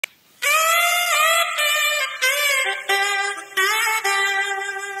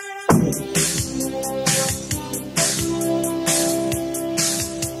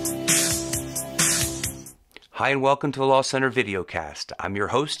Hi, and welcome to the Law Center videocast. I'm your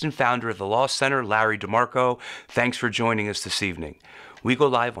host and founder of the Law Center, Larry DeMarco. Thanks for joining us this evening. We go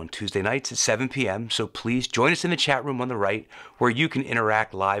live on Tuesday nights at 7 p.m., so please join us in the chat room on the right where you can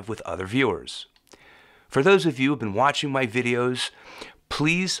interact live with other viewers. For those of you who have been watching my videos,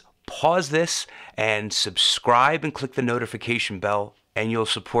 please pause this and subscribe and click the notification bell, and you'll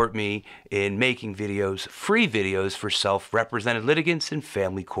support me in making videos, free videos for self-represented litigants in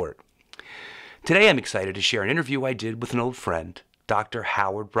family court. Today I'm excited to share an interview I did with an old friend, Dr.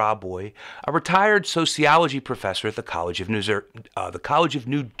 Howard Robboy, a retired sociology professor at the College of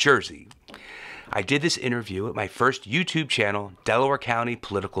New Jersey. I did this interview at my first YouTube channel, Delaware County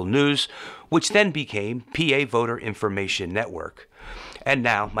Political News, which then became PA Voter Information Network. And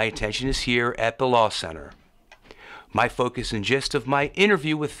now my attention is here at the Law Center. My focus and gist of my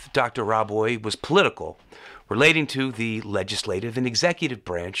interview with Dr. Robboy was political, relating to the legislative and executive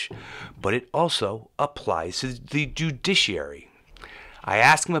branch, but it also applies to the judiciary. I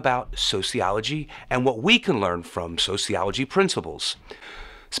asked him about sociology and what we can learn from sociology principles.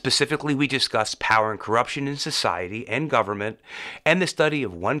 Specifically, we discussed power and corruption in society and government, and the study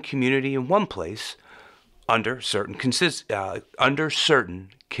of one community in one place under certain conditions.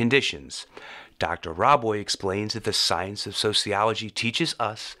 Dr. Robboy explains that the science of sociology teaches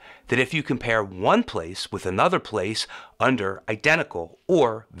us that if you compare one place with another place under identical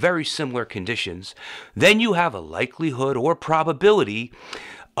or very similar conditions, then you have a likelihood or probability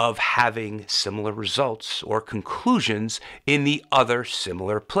of having similar results or conclusions in the other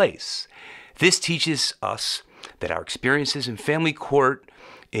similar place. This teaches us that our experiences in family court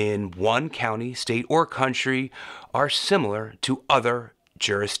in one county, state, or country are similar to other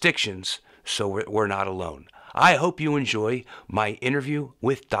jurisdictions, so we're not alone. I hope you enjoy my interview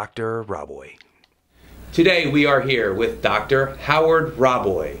with Dr. Robboy. Today we are here with Dr. Howard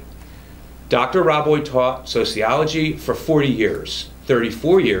Robboy. Dr. Robboy taught sociology for 40 years,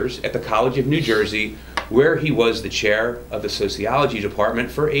 34 years at the College of New Jersey, where he was the chair of the sociology department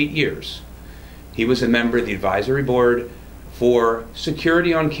for 8 years. He was a member of the advisory board for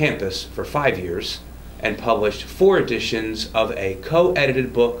security on campus for 5 years and published 4 editions of a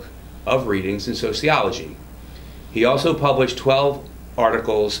co-edited book of readings in sociology. He also published 12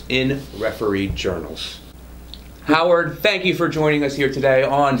 articles in refereed journals. Howard, thank you for joining us here today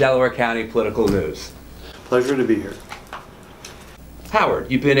on Delaware County Political News. Pleasure to be here.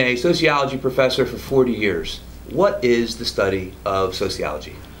 Howard, you've been a sociology professor for 40 years. What is the study of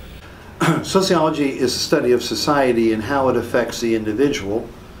sociology? Sociology is a study of society and how it affects the individual,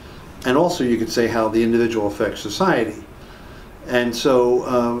 and also you could say how the individual affects society. And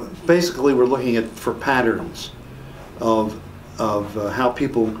so basically we're looking for patterns of how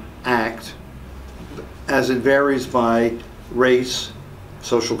people act as it varies by race,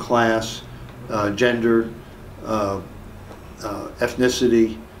 social class, gender,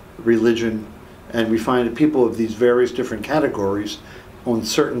 ethnicity, religion, and we find that people of these various different categories on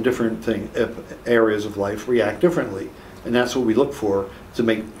certain different areas of life react differently. And that's what we look for to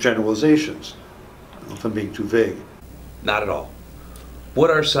make generalizations, if I'm being too vague. Not at all.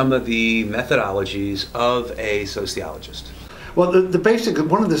 What are some of the methodologies of a sociologist? Well, the basic,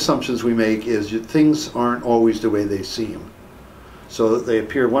 one of the assumptions we make is that things aren't always the way they seem. So they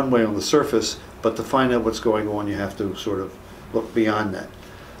appear one way on the surface, but to find out what's going on, you have to sort of look beyond that.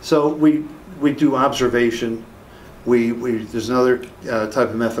 So we do observation. There's another type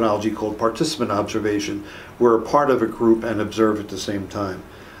of methodology called participant observation. We're a part of a group and observe at the same time.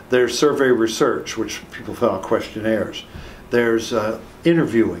 There's survey research, which people fill out questionnaires. There's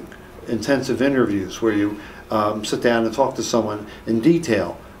interviewing, intensive interviews, where you sit down and talk to someone in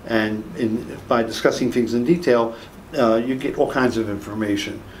detail, and by discussing things in detail, you get all kinds of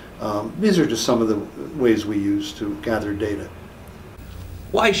information. These are just some of the ways we use to gather data.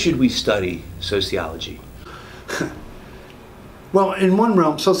 Why should we study sociology? Well, in one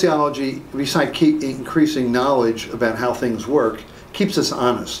realm, sociology, besides keep increasing knowledge about how things work, keeps us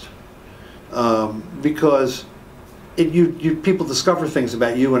honest, because people discover things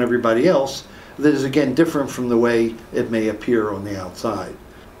about you and everybody else that is, again, different from the way it may appear on the outside.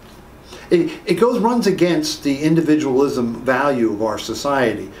 It runs against the individualism value of our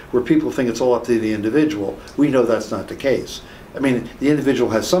society, where people think it's all up to the individual. We know that's not the case. I mean, the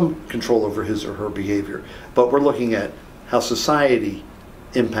individual has some control over his or her behavior, but we're looking at how society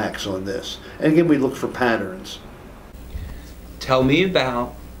impacts on this. And again, we look for patterns. Tell me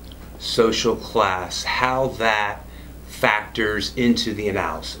about social class, how that factors into the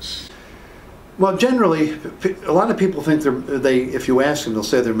analysis. Well, generally, a lot of people think if you ask them, they'll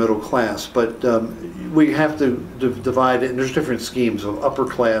say they're middle class, but we have to divide it, and there's different schemes of upper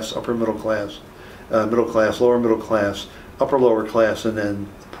class, upper middle class, middle class, lower middle class, upper lower class, and then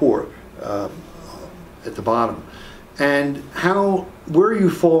poor at the bottom. And where you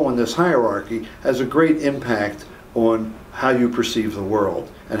fall in this hierarchy has a great impact on how you perceive the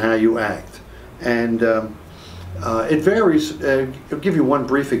world and how you act. And it varies. I'll give you one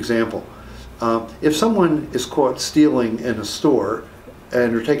brief example. If someone is caught stealing in a store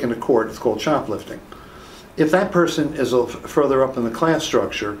and they're taken to court, it's called shoplifting. If that person is further up in the class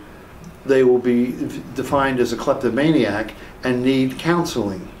structure, they will be defined as a kleptomaniac and need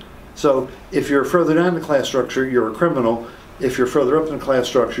counseling. So if you're further down the class structure, you're a criminal. If you're further up in the class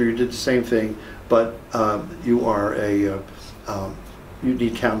structure, you did the same thing, but you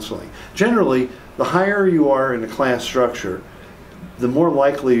need counseling. Generally, the higher you are in the class structure, the more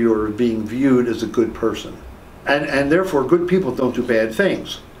likely you're being viewed as a good person. And therefore, good people don't do bad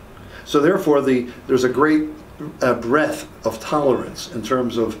things. So therefore, there's a great breadth of tolerance in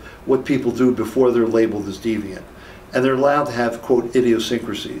terms of what people do before they're labeled as deviant. And they're allowed to have, quote,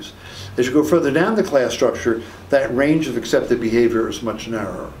 idiosyncrasies. As you go further down the class structure, that range of accepted behavior is much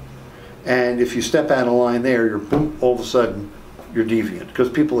narrower. And if you step out of line there, you're, boom, all of a sudden, you're deviant, because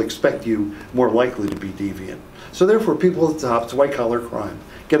people expect you more likely to be deviant. So therefore, people at the top, it's white-collar crime,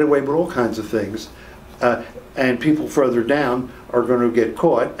 get away with all kinds of things. And people further down are going to get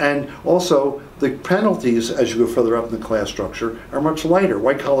caught. And also, the penalties, as you go further up in the class structure, are much lighter.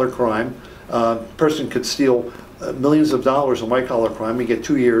 White-collar crime, person could steal millions of dollars in white-collar crime and get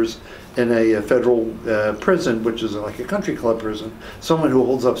 2 years in a federal prison, which is like a country club prison. Someone who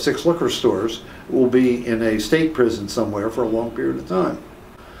holds up 6 liquor stores will be in a state prison somewhere for a long period of time.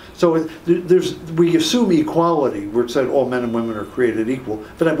 So we assume equality. We're said all men and women are created equal,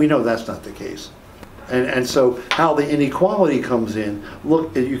 but we know that's not the case. And so how the inequality comes in,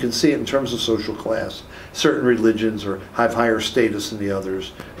 look, you can see it in terms of social class. Certain religions have higher status than the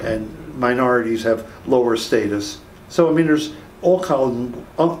others, and minorities have lower status. So I mean, there's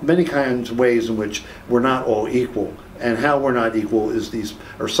many kinds of ways in which we're not all equal, and how we're not equal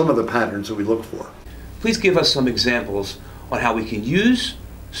are some of the patterns that we look for. Please give us some examples on how we can use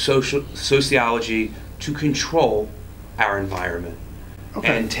sociology to control our environment.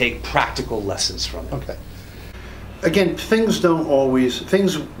 Okay. And take practical lessons from it. Okay. Again, things don't always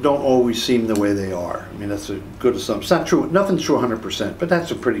seem the way they are. I mean, that's a good assumption. It's not true. Nothing's true 100%, but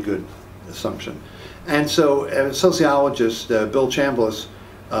that's a pretty good assumption. And so, a sociologist, Bill Chambliss,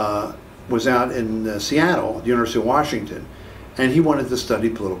 was out in Seattle, the University of Washington, and he wanted to study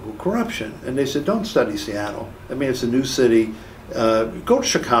political corruption. And they said, "Don't study Seattle. I mean, it's a new city. Go to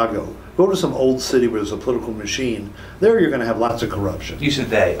Chicago. Go to some old city where there's a political machine. There you're going to have lots of corruption." You said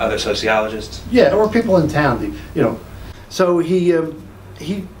they, other sociologists? Yeah, or people in town, you know. So he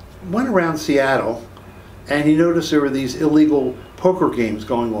went around Seattle, and he noticed there were these illegal poker games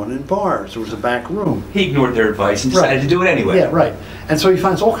going on in bars. There was a back room. He ignored their advice and decided to do it anyway. Yeah, right. And so he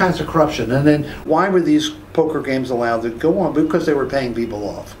finds all kinds of corruption. And then why were these poker games allowed to go on? Because they were paying people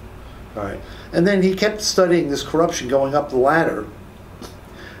off. All right. And then he kept studying this corruption going up the ladder,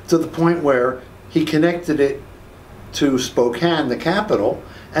 to the point where he connected it to Spokane, the capital,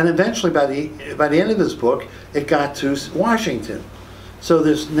 and eventually by the end of his book, it got to Washington. So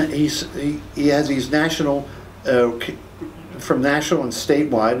he has these national, from national and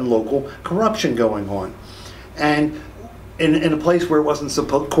statewide and local corruption going on, and in a place where it wasn't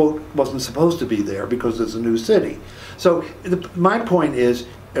supposed to be there because it's a new city. So my point is,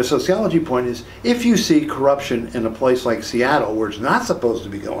 a sociology point is, if you see corruption in a place like Seattle where it's not supposed to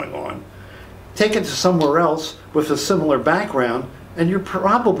be going on, take it to somewhere else with a similar background, and you're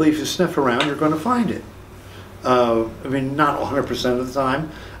probably, if you sniff around, you're going to find it. I mean, not 100% of the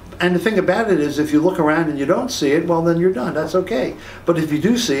time. And the thing about it is, if you look around and you don't see it, well, then you're done. That's okay. But if you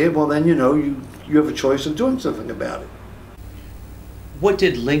do see it, well, then you know you have a choice of doing something about it. What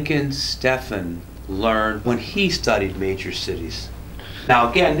did Lincoln Stephan learn when he studied major cities?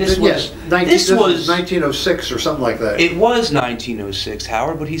 Now again, this was 1906 or something like that. It was 1906,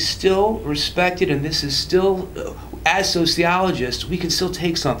 Howard, but he's still respected, and this is still, as sociologists, we can still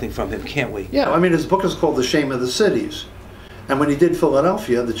take something from him, can't we? Yeah, I mean, his book is called The Shame of the Cities. And when he did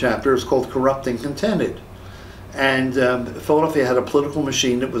Philadelphia, the chapter is called Corrupt and Contented. And Philadelphia had a political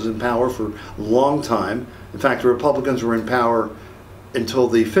machine that was in power for a long time. In fact, the Republicans were in power until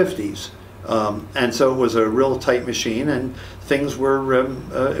the 50s. And so it was a real tight machine, and things were,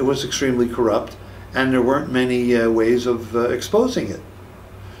 it was extremely corrupt, and there weren't many ways of exposing it.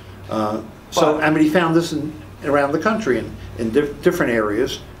 So, I mean, he found this around the country, in different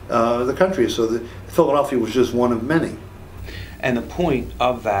areas of the country, so Philadelphia was just one of many. And the point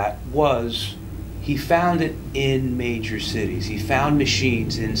of that was he found it in major cities. He found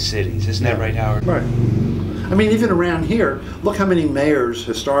machines in cities. Isn't that right, Howard? Right. I mean, even around here, look how many mayors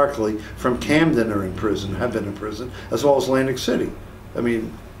historically from Camden are in prison, have been in prison, as well as Atlantic City. I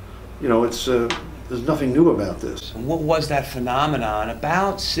mean, you know, it's there's nothing new about this. And what was that phenomenon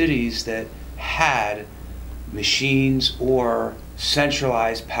about cities that had machines or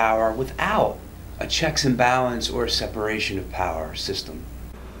centralized power without a checks and balance or a separation of power system?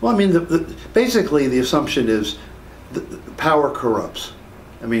 Well, I mean, basically the assumption is the power corrupts.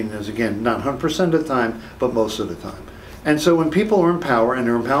 I mean, as again, not 100% of the time, but most of the time. And so when people are in power, and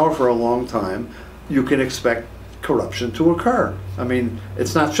they're in power for a long time, you can expect corruption to occur. I mean,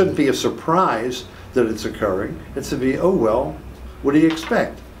 shouldn't be a surprise that it's occurring. It's to be, oh well, what do you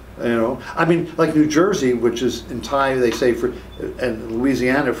expect? You know, I mean, like New Jersey, which is entirely, they say, and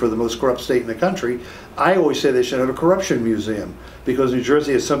Louisiana for the most corrupt state in the country, I always say they should have a corruption museum, because New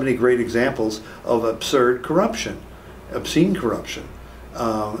Jersey has so many great examples of absurd corruption, obscene corruption.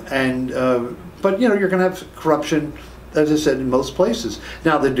 But you know, you're going to have corruption, as I said, in most places.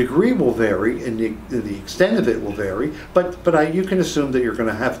 Now the degree will vary, and the extent of it will vary, but you can assume that you're going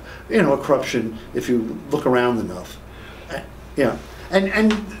to have, you know, a corruption if you look around enough. Yeah.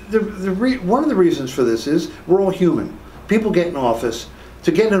 And one of the reasons for this is we're all human. People get in office.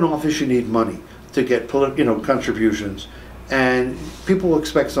 To get in office, you need money to get contributions, and people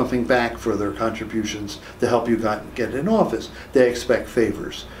expect something back for their contributions to help you get in office. They expect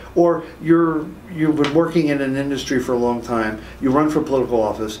favors. Or you've been working in an industry for a long time. You run for political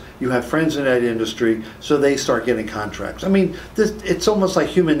office. You have friends in that industry, so they start getting contracts. I mean, it's almost like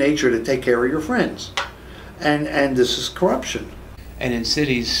human nature to take care of your friends, and this is corruption. And in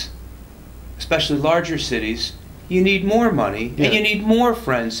cities, especially larger cities, you need more money, and you need more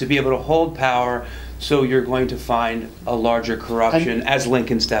friends to be able to hold power, so you're going to find a larger corruption, as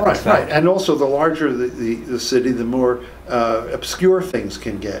Lincoln Step has found. Right, and also the larger the city, the more obscure things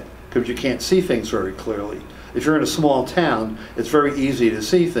can get, because you can't see things very clearly. If you're in a small town, it's very easy to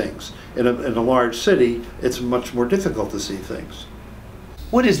see things. In a large city, it's much more difficult to see things.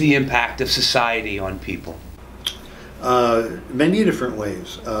 What is the impact of society on people? Many different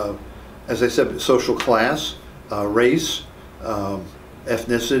ways. As I said, social class, race,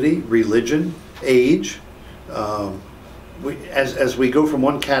 ethnicity, religion, age. As we go from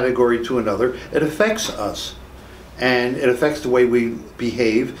one category to another, it affects us, and it affects the way we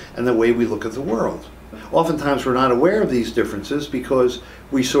behave and the way we look at the world. Oftentimes we're not aware of these differences because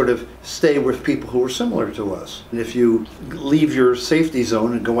we sort of stay with people who are similar to us. And if you leave your safety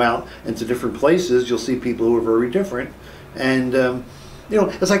zone and go out into different places, you'll see people who are very different. And you know,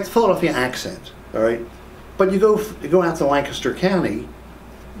 it's like the Philadelphia accent, all right? But you go out to Lancaster County,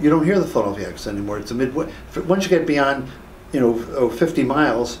 you don't hear the Philadelphia accent anymore. It's the Midwest. Once you get beyond, you know, 50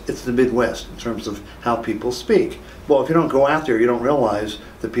 miles, it's the Midwest in terms of how people speak. Well, if you don't go out there, you don't realize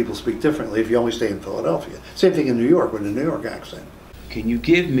that people speak differently if you only stay in Philadelphia. Same thing in New York with the New York accent. Can you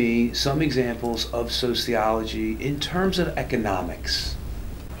give me some examples of sociology in terms of economics?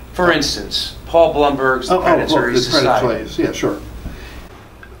 For instance, Paul Blumberg's The Predatory Society. Yeah, sure.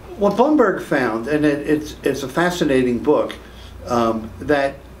 What Blumberg found, and it's a fascinating book,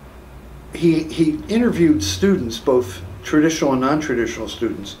 that he interviewed students, both traditional and non-traditional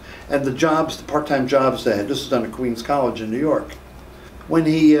students, and the part-time jobs they had. This was done at Queens College in New York. When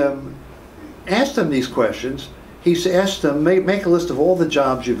he asked them these questions, he asked them, make a list of all the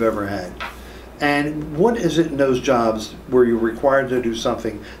jobs you've ever had. And what is it in those jobs where you're required to do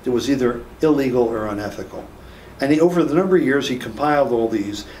something that was either illegal or unethical? And over the number of years, he compiled all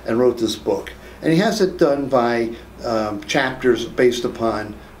these and wrote this book. And he has it done by chapters based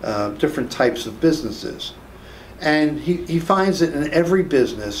upon different types of businesses. And he finds that in every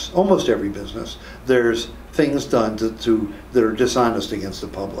business, almost every business, there's things done that are dishonest against the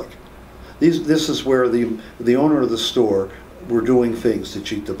public. This is where the owner of the store were doing things to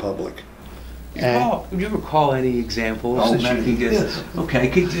cheat the public. Would you recall any examples that you can give? Yes. Okay,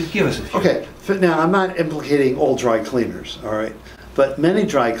 could you give us a few? Okay, now I'm not implicating all dry cleaners, all right? But many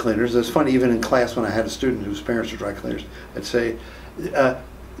dry cleaners, it's funny, even in class when I had a student whose parents were dry cleaners, I'd say,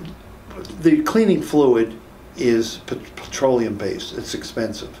 the cleaning fluid is petroleum based, it's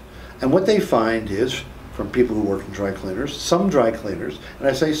expensive. And what they find is, from people who work in dry cleaners, some dry cleaners, and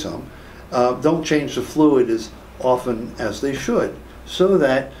I say some, don't change the fluid as often as they should, so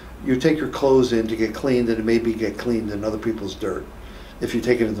that you take your clothes in to get cleaned and it maybe get cleaned in other people's dirt if you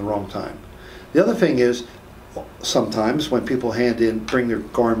take it in the wrong time. The other thing is, sometimes when people bring their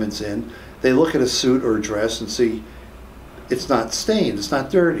garments in, they look at a suit or a dress and see it's not stained, it's not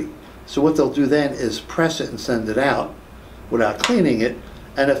dirty. So what they'll do then is press it and send it out without cleaning it,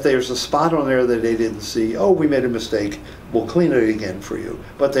 And if there's a spot on there that they didn't see, oh, we made a mistake, we'll clean it again for you.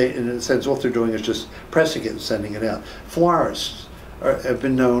 But they, in a sense, what they're doing is just pressing it and sending it out. Florists have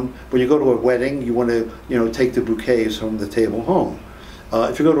been known, when you go to a wedding, you want to, take the bouquets from the table home.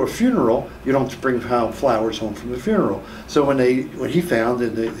 If you go to a funeral, you don't bring flowers home from the funeral. So when he found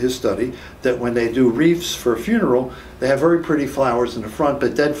in his study that when they do wreaths for a funeral, they have very pretty flowers in the front,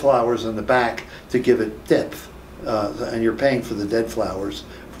 but dead flowers in the back to give it depth. And you're paying for the dead flowers.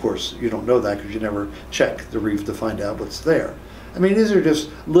 Of course, you don't know that because you never check the wreath to find out what's there. I mean, these are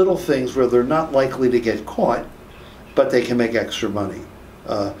just little things where they're not likely to get caught, but they can make extra money.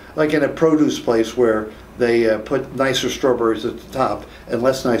 Like in a produce place where they put nicer strawberries at the top and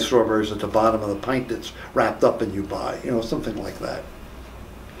less nice strawberries at the bottom of the pint that's wrapped up and you buy, something like that.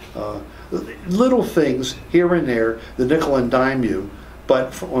 Little things here and there, the nickel and dime you,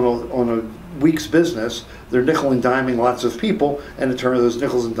 but on a week's business, they're nickel and diming lots of people, and in turn those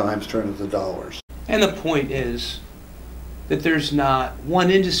nickels and dimes turn into dollars. And the point is that there's not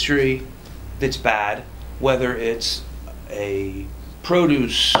one industry that's bad, whether it's a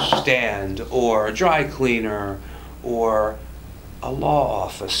produce stand or a dry cleaner or a law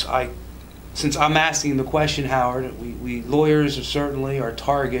office. Since I'm asking the question, Howard, we lawyers are certainly are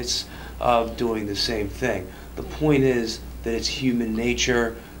targets of doing the same thing. The point is that it's human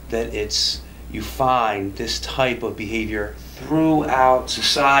nature, that you find this type of behavior throughout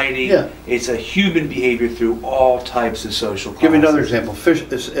society. Yeah. It's a human behavior through all types of social classes. Give me another example. Fish.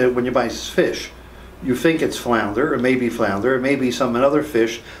 When you buy fish, you think it's flounder, it may be some other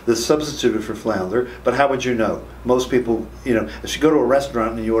fish that's substituted for flounder, but how would you know? Most people, if you go to a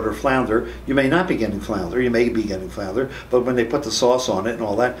restaurant and you order flounder, you may not be getting flounder, you may be getting flounder, but when they put the sauce on it and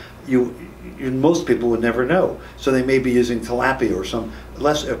all that, most people would never know. So they may be using tilapia or some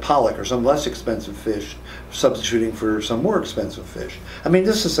pollock or some less expensive fish, substituting for some more expensive fish. I mean,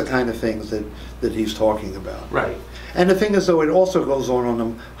 this is the kind of things that he's talking about. Right. And the thing is, though, it also goes on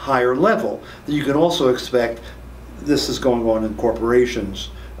a higher level. You can also expect this is going on in corporations.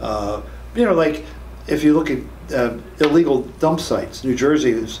 Like if you look at illegal dump sites, New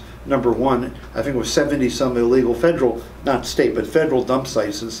Jersey is number one. I think it was 70 some illegal federal, not state, but federal dump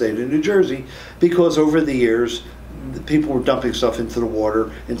sites in the state of New Jersey, because over the years, people were dumping stuff into the water,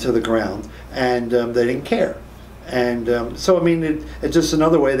 into the ground, and they didn't care. And so, I mean, it's just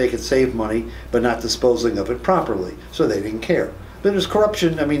another way they could save money, but not disposing of it properly. So they didn't care. But there's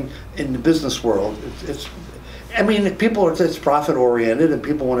corruption, I mean, in the business world. It's profit oriented, and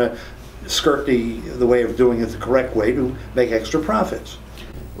people want to skirt the way of doing it the correct way to make extra profits.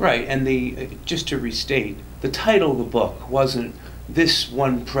 Right, and just to restate, the title of the book wasn't This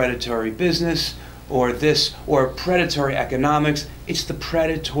One Predatory Business or predatory economics. It's the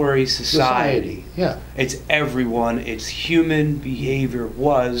predatory society. Yeah. It's everyone. It's human behavior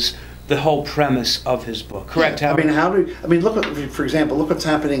was the whole premise of his book. Correct, yeah. Howard? Look for example, look what's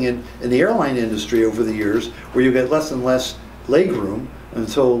happening in the airline industry over the years, where you get less and less legroom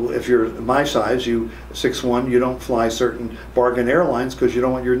until, if you're my size, 6'1", you don't fly certain bargain airlines because you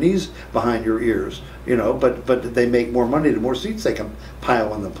don't want your knees behind your ears, but they make more money the more seats they can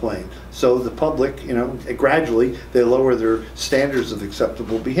pile on the plane. So the public, gradually they lower their standards of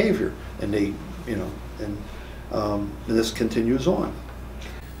acceptable behavior, and and this continues on.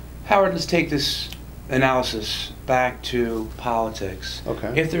 Howard, let's take this analysis back to politics.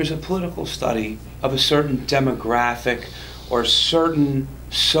 Okay. If there's a political study of a certain demographic or certain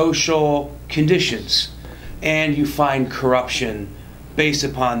social conditions, and you find corruption based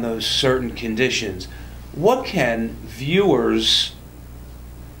upon those certain conditions, what can viewers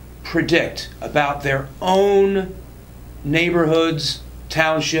predict about their own neighborhoods,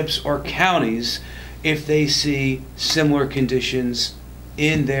 townships, or counties if they see similar conditions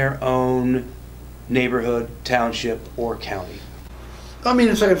in their own neighborhood, township, or county? I mean,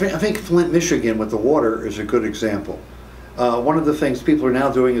 I think Flint, Michigan with the water is a good example. One of the things people are now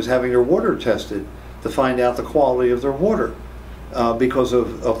doing is having their water tested to find out the quality of their water because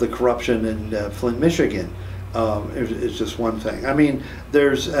of the corruption in Flint, Michigan. It's just one thing. I mean,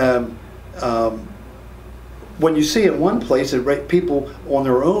 there's when you see it one place, people on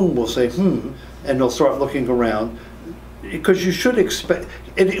their own will say, and they'll start looking around, because you should expect,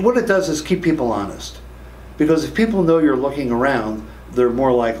 what it does is keep people honest. Because if people know you're looking around, they're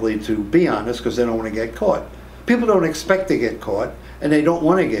more likely to be honest because they don't want to get caught. People don't expect to get caught, and they don't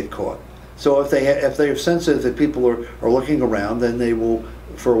want to get caught. So if they're sensitive that people are looking around, then they will,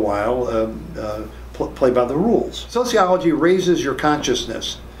 for a while, play by the rules. Sociology raises your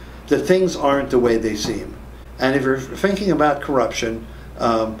consciousness that things aren't the way they seem. And if you're thinking about corruption,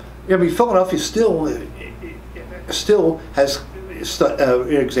 Philadelphia still has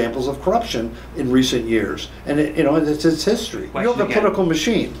examples of corruption in recent years, and it's history. You have a political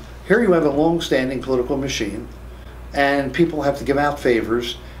machine. Here you have a long-standing political machine, and people have to give out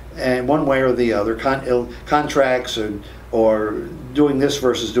favors, and one way or the other, contracts or doing this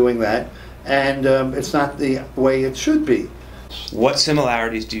versus doing that, and it's not the way it should be. What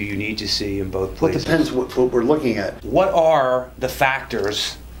similarities do you need to see in both places? Well, it depends what we're looking at. What are the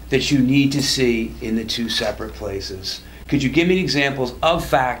factors that you need to see in the two separate places? Could you give me examples of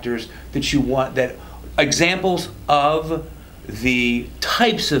factors that you want, examples of the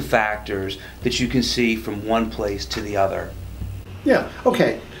types of factors that you can see from one place to the other? Yeah,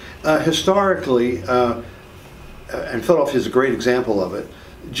 okay. Historically, and Philadelphia is a great example of it,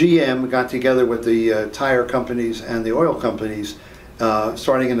 GM got together with the tire companies and the oil companies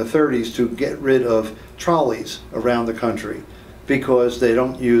starting in the 30s to get rid of trolleys around the country because they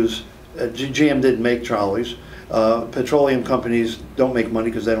don't use, GM didn't make trolleys. Petroleum companies don't make money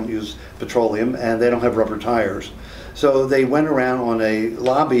because they don't use petroleum and they don't have rubber tires. So they went around on a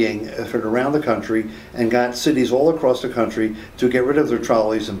lobbying effort around the country and got cities all across the country to get rid of their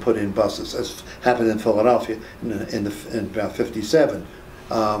trolleys and put in buses, as happened in Philadelphia in about '57.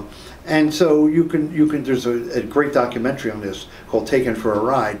 And so there's a great documentary on this called Taken for a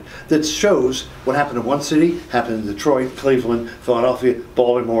Ride that shows what happened in one city, happened in Detroit, Cleveland, Philadelphia,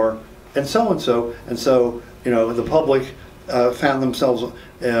 Baltimore, and so. And so, the public found themselves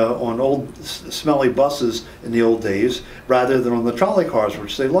on old smelly buses in the old days rather than on the trolley cars,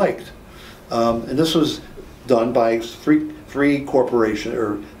 which they liked. And this was done by three corporation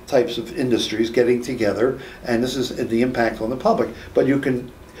or types of industries getting together, and this is the impact on the public. But you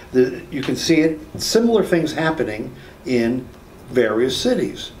can see it, similar things happening in various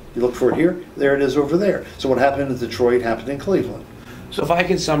cities. You look for it here, there it is over there. So what happened in Detroit happened in Cleveland. So if I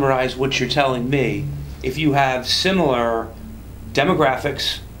can summarize what you're telling me, if you have similar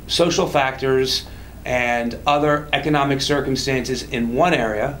demographics, social factors, and other economic circumstances in one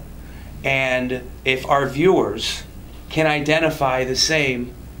area, and if our viewers can identify the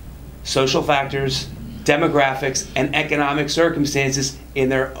same social factors, demographics, and economic circumstances in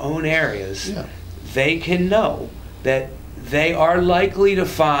their own areas, they can know that they are likely to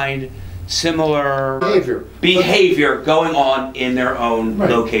find similar behavior going on in their own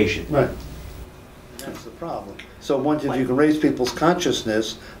location. Right. That's the problem. So once if you can raise people's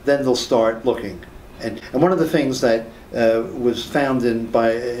consciousness, then they'll start looking. And one of the things that was found in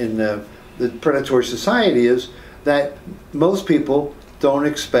the predatory society is that most people don't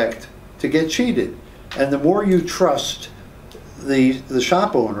expect to get cheated. And the more you trust the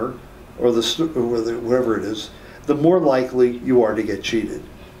shop owner or whoever it is, the more likely you are to get cheated.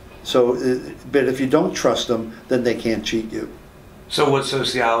 So, but if you don't trust them, then they can't cheat you. So what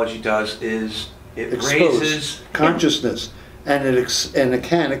sociology does is it raises consciousness, and it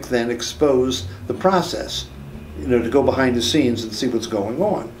can then expose the process, to go behind the scenes and see what's going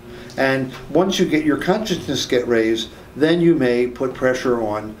on. And once you get your consciousness raised, then you may put pressure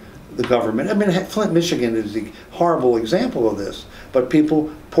on the government. I mean, Flint, Michigan is a horrible example of this. But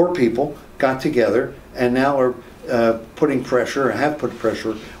poor people, got together and now are putting pressure, or have put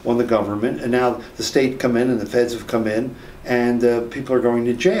pressure on the government. And now the state come in and the feds have come in, and people are going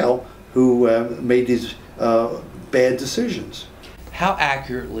to jail who made these bad decisions. How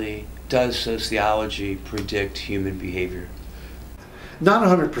accurately does sociology predict human behavior? Not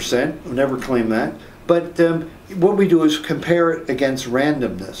 100%, I'll never claim that. But what we do is compare it against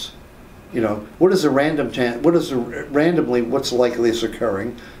randomness. What is a random chance? What is randomly what's likely is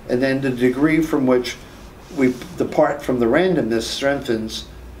occurring, and then the degree from which we depart from the randomness strengthens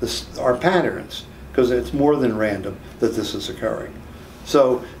our patterns, because it's more than random that this is occurring.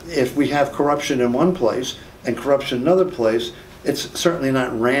 So if we have corruption in one place and corruption in another place, it's certainly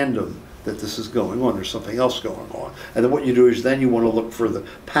not random that this is going on. There's something else going on. And then what you do is then you want to look for the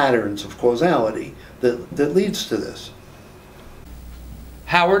patterns of causality that leads to this.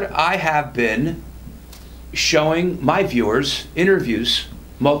 Howard, I have been showing my viewers interviews,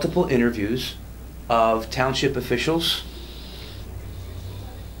 multiple interviews of township officials,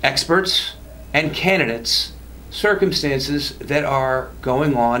 experts, and candidates, circumstances that are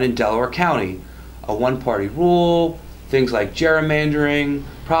going on in Delaware County. A one-party rule, things like gerrymandering,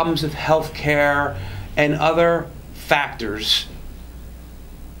 problems of health care, and other factors.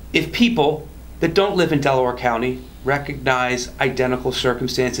 If people that don't live in Delaware County recognize identical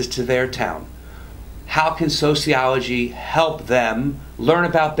circumstances to their town, how can sociology help them learn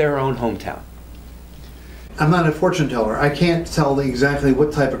about their own hometown? I'm not a fortune teller. I can't tell exactly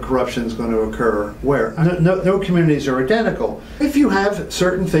what type of corruption is going to occur where. No communities are identical. If you have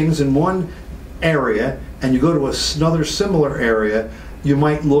certain things in one area and you go to another similar area, you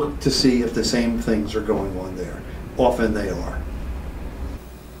might look to see if the same things are going on there. Often they are.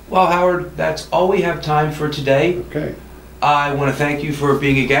 Well, Howard, that's all we have time for today. Okay. I want to thank you for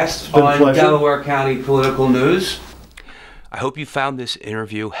being a guest It's been a on pleasure. Delaware County Political News. I hope you found this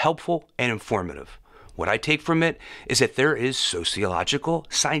interview helpful and informative. What I take from it is that there is sociological,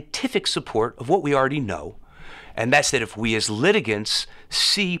 scientific support of what we already know, and that's that if we as litigants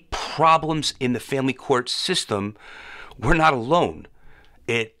see problems in the family court system, we're not alone.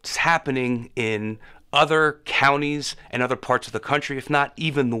 It's happening in other counties and other parts of the country, if not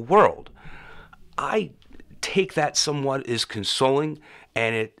even the world. I take that somewhat as consoling,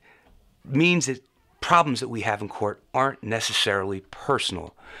 and it means that problems that we have in court aren't necessarily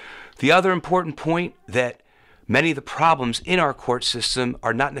personal. The other important point that many of the problems in our court system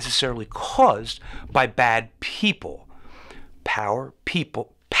are not necessarily caused by bad people. Powerful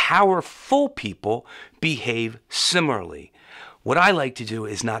people behave similarly. What I like to do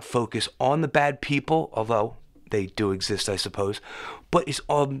is not focus on the bad people, although they do exist, I suppose, but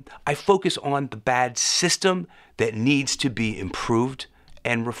I focus on the bad system that needs to be improved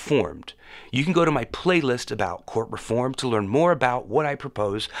and reformed. You can go to my playlist about court reform to learn more about what I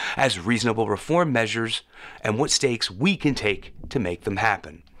propose as reasonable reform measures and what stakes we can take to make them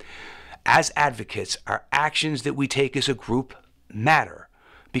happen. As advocates, our actions that we take as a group matter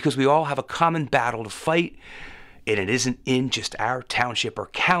because we all have a common battle to fight, and it isn't in just our township or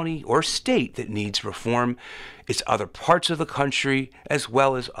county or state that needs reform. It's other parts of the country as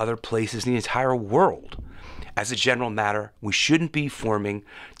well as other places in the entire world. As a general matter, we shouldn't be forming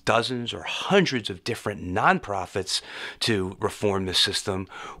dozens or hundreds of different nonprofits to reform the system.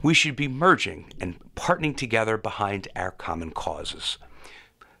 We should be merging and partnering together behind our common causes.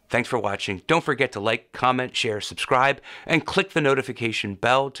 Thanks for watching. Don't forget to like, comment, share, subscribe, and click the notification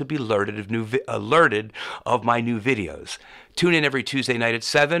bell to be alerted of my new videos. Tune in every Tuesday night at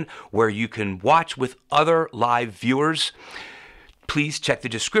 7, where you can watch with other live viewers. Please check the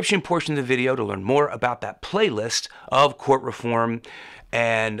description portion of the video to learn more about that playlist of court reform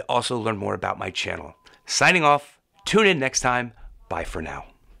and also learn more about my channel. Signing off. Tune in next time. Bye for now.